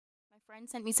friend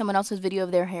sent me someone else's video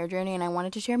of their hair journey and I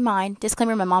wanted to share mine.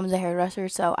 Disclaimer, my mom's a hairdresser,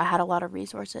 so I had a lot of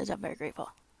resources. I'm very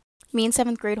grateful. Me in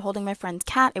 7th grade holding my friend's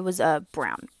cat. It was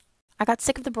brown. I got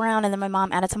sick of the brown and then my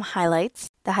mom added some highlights.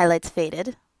 The highlights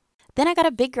faded. Then I got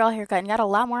a big girl haircut and got a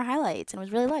lot more highlights and it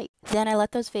was really light. Then I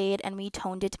let those fade and we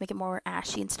toned it to make it more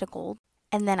ashy instead of gold.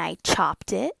 And then I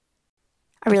chopped it.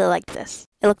 I really liked this.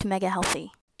 It looked mega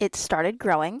healthy. It started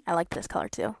growing. I liked this color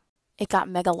too. It got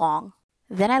mega long.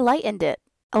 Then I lightened it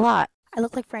a lot. I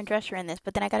look like Fran Drescher in this,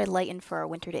 but then I got it lightened for a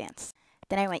winter dance.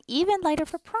 Then I went even lighter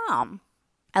for prom.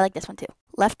 I like this one too.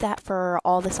 Left that for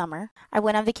all the summer. I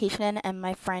went on vacation and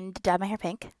my friend dyed my hair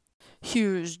pink.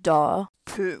 Here's the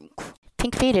pink.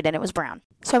 Pink faded and it was brown.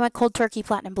 So I went cold turkey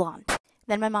platinum blonde.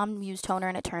 Then my mom used toner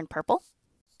and it turned purple.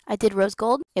 I did rose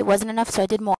gold. It wasn't enough, so I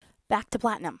did more. Back to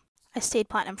platinum. I stayed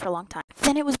platinum for a long time.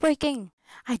 Then it was breaking.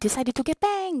 I decided to get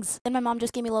bangs. Then my mom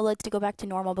just gave me low lights to go back to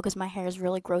normal because my hair is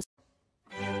really gross.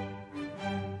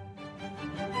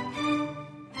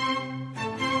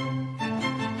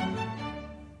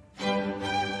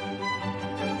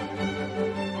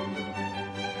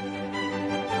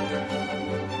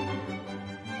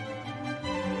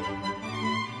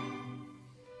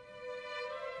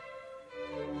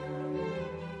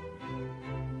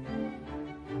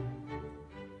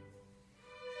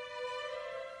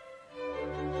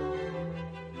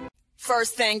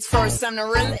 First things first, I'm the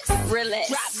realest.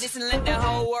 Drop this and let the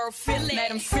whole world feel it. Let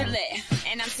them feel it.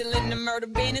 And I'm still in the murder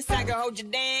business. I can hold you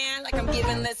down like I'm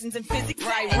giving lessons in physics.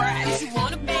 Right. If you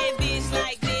want a bad bitch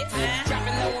like this, drop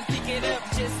it low and pick it up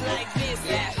just like this.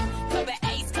 Cover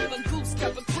Ace, cover Goose,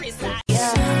 cover Chris.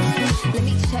 Let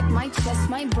me check my chest,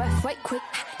 my breath right quick.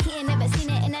 He ain't never seen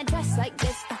it in a dress like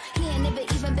this. He ain't never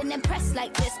even been impressed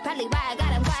like this. Probably why I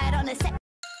got him quiet on the set.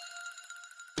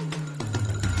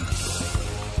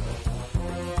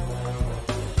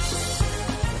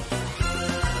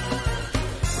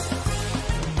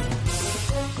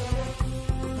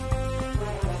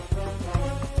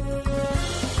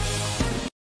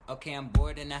 Okay, I'm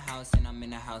bored in the house and I'm in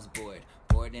the house bored.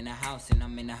 Bored in the house and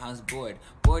I'm in the house bored.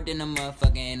 Bored in the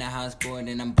motherfucker in the house bored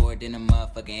and I'm bored in the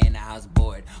motherfucker in the house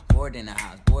bored. Bored in the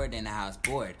house, bored in the house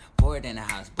bored. Bored in the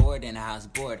house, bored in the house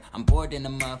bored. I'm bored in the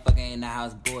motherfucker in the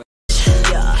house bored.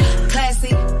 Yeah,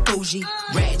 classy, bougie,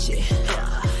 ratchet.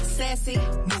 Yeah, sassy,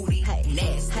 moody,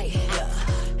 nasty. Yeah,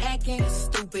 acting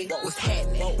stupid. What was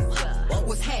happening? What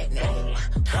was happening?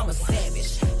 I'm a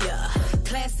savage. Yeah,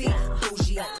 classy,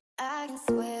 bougie. I can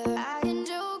swear, I can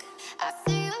joke. I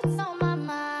see what's on my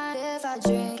mind. If I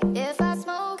drink, if I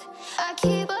smoke, I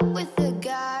keep up with the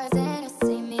guys. And you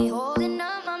see me holding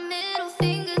up my middle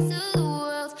finger to the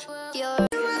world. You're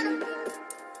and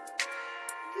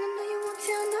I know you won't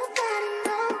tell nobody,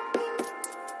 no.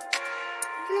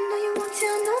 And I know you won't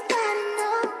tell nobody, no.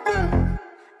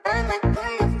 I might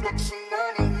put a reflection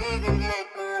on a nigga like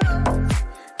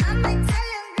I might tell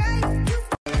you, girl, you.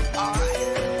 Alright.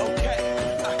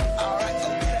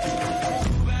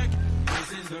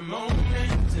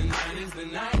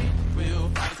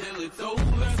 It's over,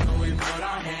 so we put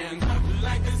our hands up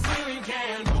like the ceiling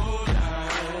can't hold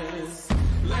us.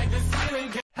 Like the ceiling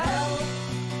can't. Help,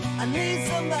 I need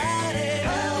somebody.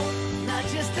 Help, not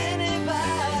just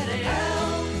anybody.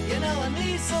 Help, you know I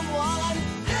need someone.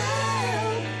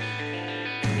 Help.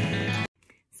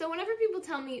 So whenever people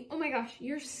tell me, oh my gosh,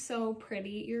 you're so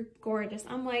pretty, you're gorgeous,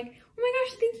 I'm like, oh my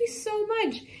gosh, thank you so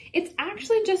much. It's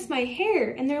actually just my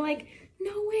hair. And they're like,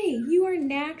 no way, you are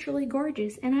naturally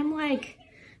gorgeous. And I'm like,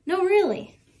 no,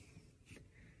 really.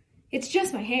 It's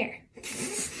just my hair.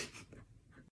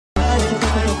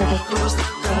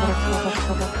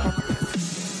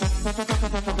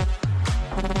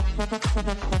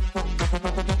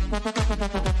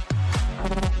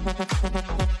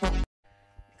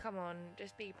 Come on,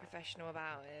 just be professional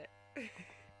about it.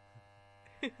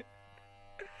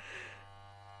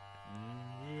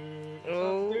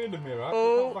 What's doing in the mirror? I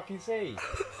can't fucking see.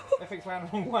 FX ran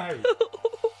the wrong way.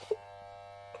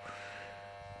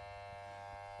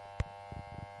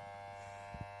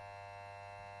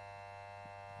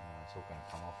 It's all going to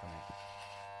come off, isn't it?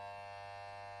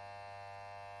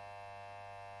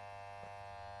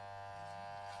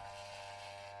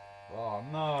 Oh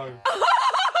no!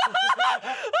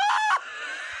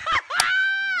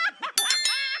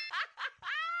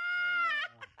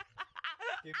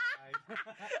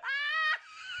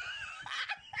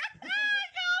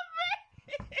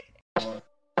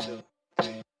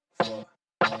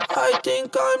 I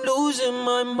think I'm losing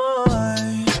my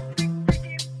mind.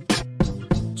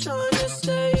 Trying to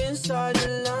stay inside the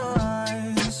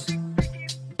lines.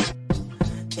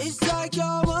 It's like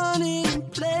you're running in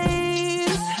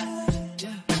place.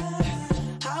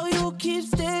 How you keep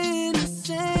staying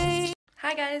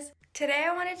Hi guys! Today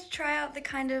I wanted to try out the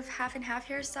kind of half and half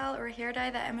hairstyle or hair dye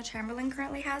that Emma Chamberlain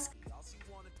currently has.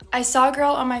 I saw a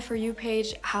girl on my For You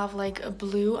page have like a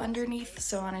blue underneath,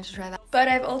 so I wanted to try that. But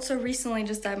I've also recently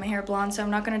just dyed my hair blonde, so I'm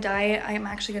not gonna dye it. I am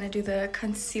actually gonna do the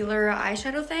concealer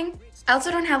eyeshadow thing. I also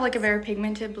don't have like a very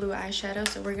pigmented blue eyeshadow,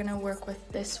 so we're gonna work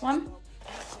with this one.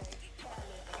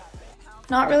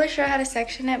 Not really sure how to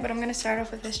section it, but I'm gonna start off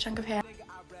with this chunk of hair.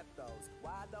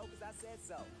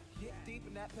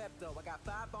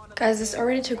 Guys, this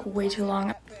already took way too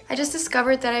long. I just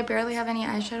discovered that I barely have any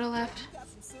eyeshadow left.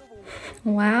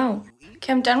 Wow.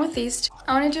 Okay, I'm done with these two.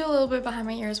 I want to do a little bit behind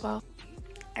my ear as well.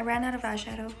 I ran out of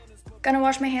eyeshadow. Gonna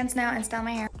wash my hands now and style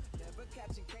my hair.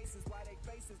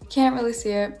 Can't really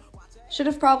see it. Should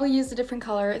have probably used a different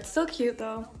color. It's still cute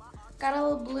though. Got a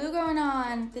little blue going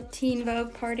on. The Teen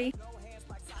Vogue party.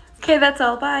 Okay, that's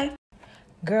all. Bye.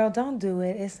 Girl, don't do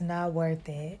it. It's not worth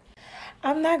it.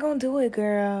 I'm not gonna do it,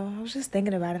 girl. I was just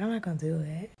thinking about it. I'm not gonna do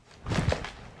it.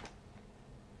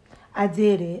 I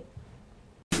did it.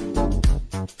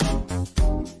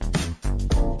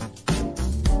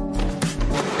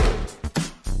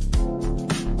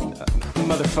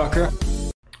 Motherfucker.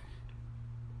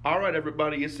 Alright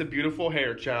everybody, it's a beautiful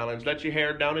hair challenge. Let your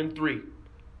hair down in 3,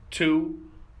 2,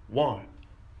 1.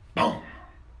 Boom.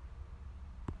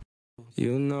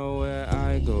 You know where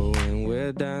I go when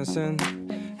we're dancing.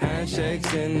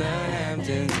 Handshakes in the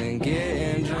Hamptons and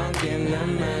getting drunk in the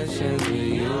mansions with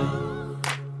you.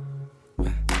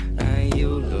 And you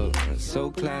look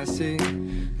so classy.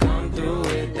 Come through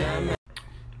with that.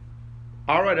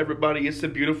 Alright everybody, it's a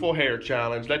beautiful hair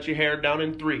challenge. Let your hair down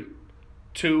in 3,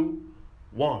 2,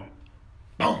 1.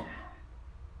 Boom.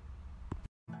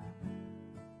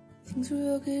 Things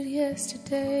were all good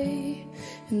yesterday,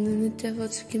 and then the devil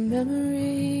took your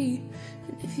memory.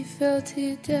 And if you fell to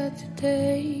your death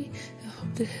today, I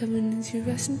hope that heaven is your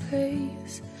resting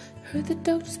place. Heard the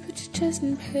doctors put your chest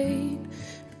in pain,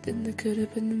 but then there could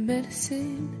have been the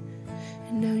medicine.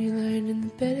 And now you're lying in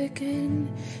the bed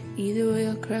again. Either way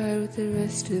I'll cry with the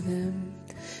rest of them.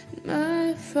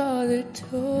 My father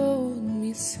told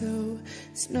me so.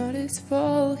 It's not his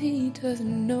fault, he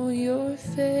doesn't know your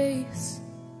face.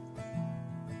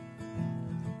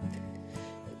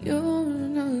 You're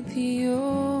not the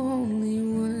only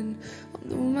one.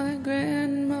 Although my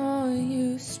grandma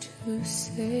used to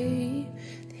say,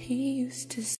 he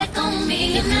used to say on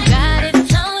me if you got it,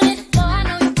 tone it, boy I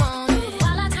know you want it.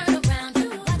 While I turn around,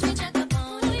 you watch me check up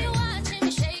on it. You watching me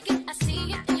shake it, I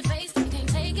see it in your face. You can't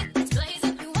take it, it's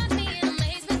blazing. You watch me in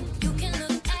amazement. You can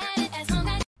look at it as long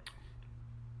as.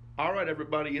 Alright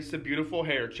everybody, it's a beautiful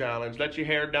hair challenge. Let your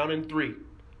hair down in 3,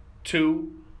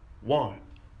 2, 1.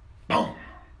 Boom.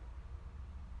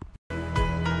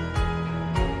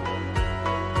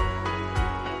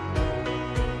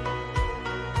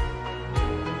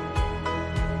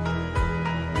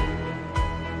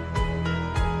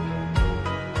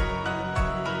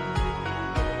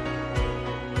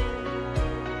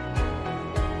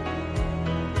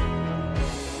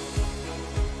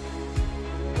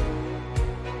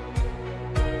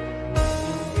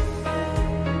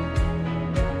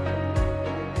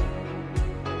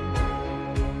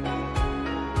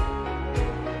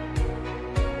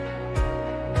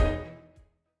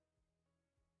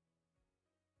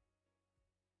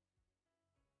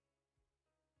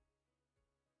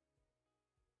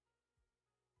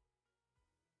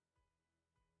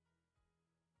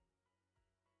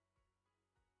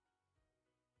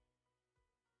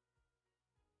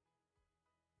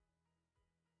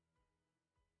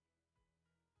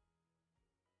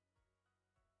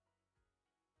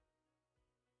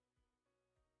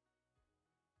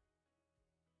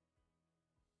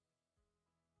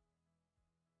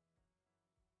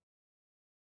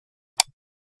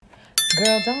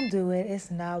 Girl, don't do it.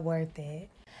 It's not worth it.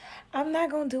 I'm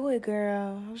not gonna do it,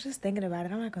 girl. I was just thinking about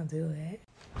it. I'm not gonna do it.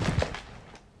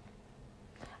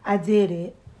 I did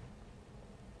it.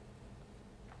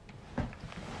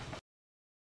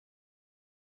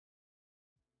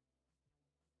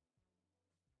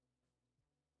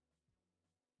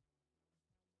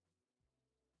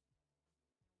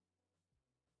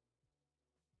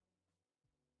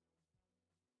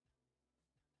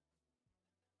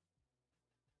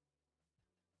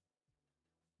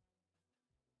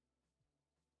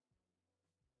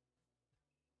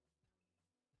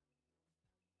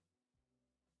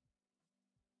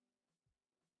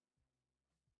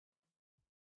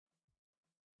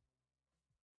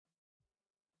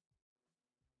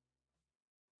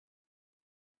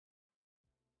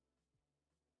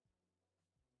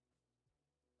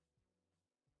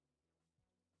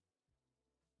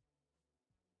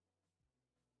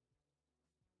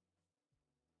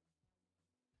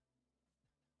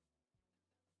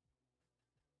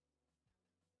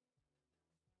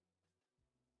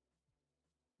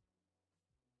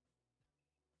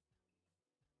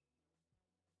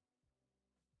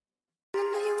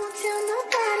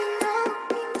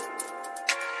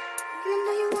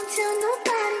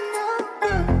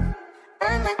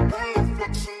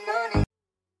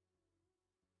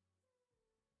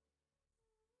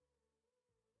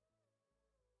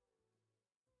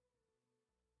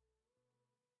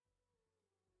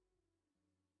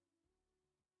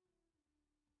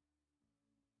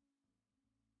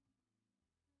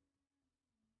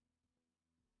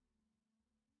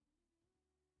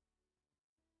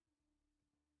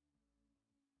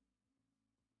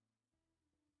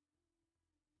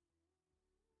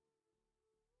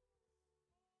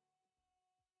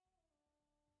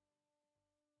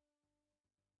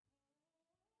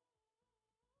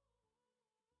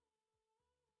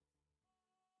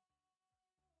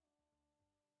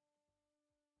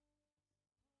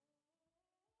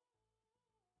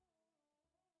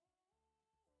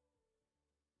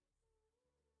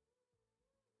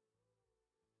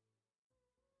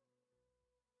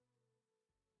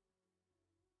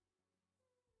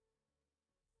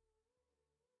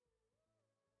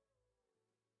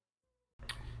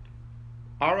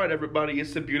 All right, everybody,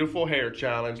 it's the beautiful hair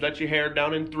challenge. Let your hair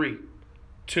down in 3,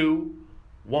 2,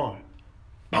 1.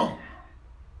 Boom.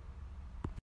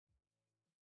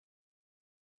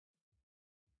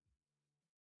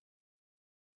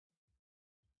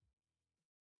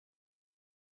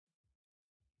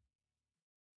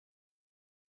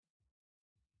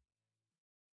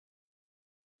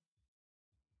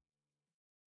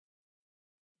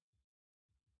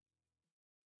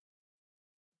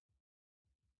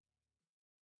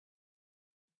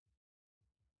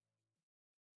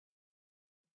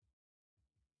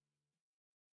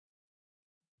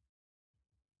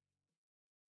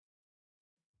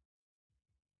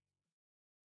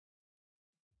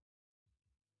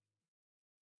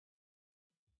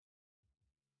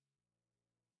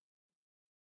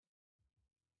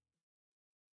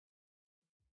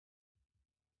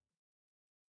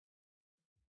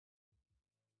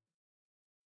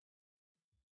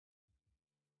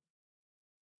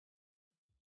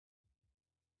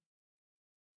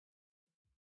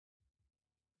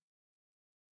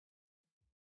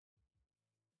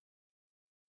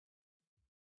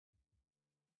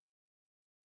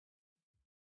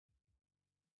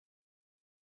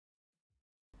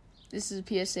 This is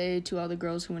a PSA to all the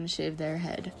girls who want to shave their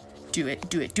head. Do it,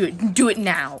 do it, do it, do it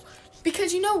now.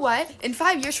 Because you know what? In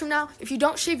 5 years from now, if you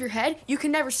don't shave your head, you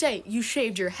can never say you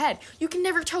shaved your head. You can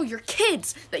never tell your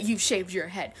kids that you've shaved your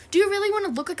head. Do you really want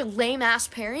to look like a lame-ass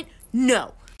parent?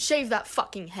 No. Shave that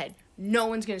fucking head. No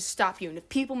one's gonna stop you. And if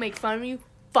people make fun of you,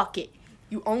 fuck it.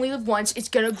 You only live once. It's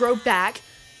gonna grow back.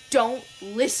 Don't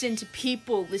listen to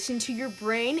people. Listen to your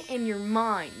brain and your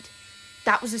mind.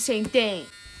 That was the same thing.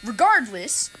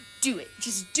 Regardless, do it.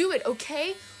 Just do it,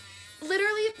 okay?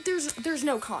 Literally, there's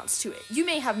no cons to it. You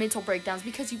may have mental breakdowns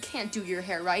because you can't do your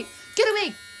hair right. Get a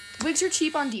wig. Wigs are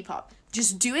cheap on Depop.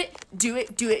 Just do it, do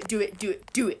it, do it, do it, do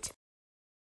it, do it.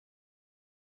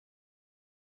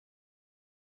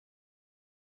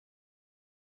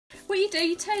 What you do,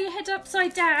 you turn your head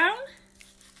upside down,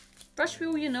 brush through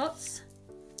all your knots.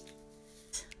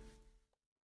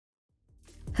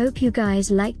 Hope you guys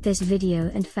liked this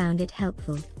video and found it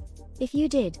helpful. If you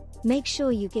did, make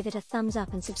sure you give it a thumbs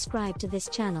up and subscribe to this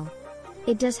channel.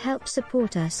 It does help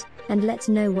support us, and let's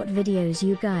know what videos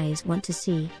you guys want to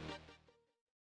see.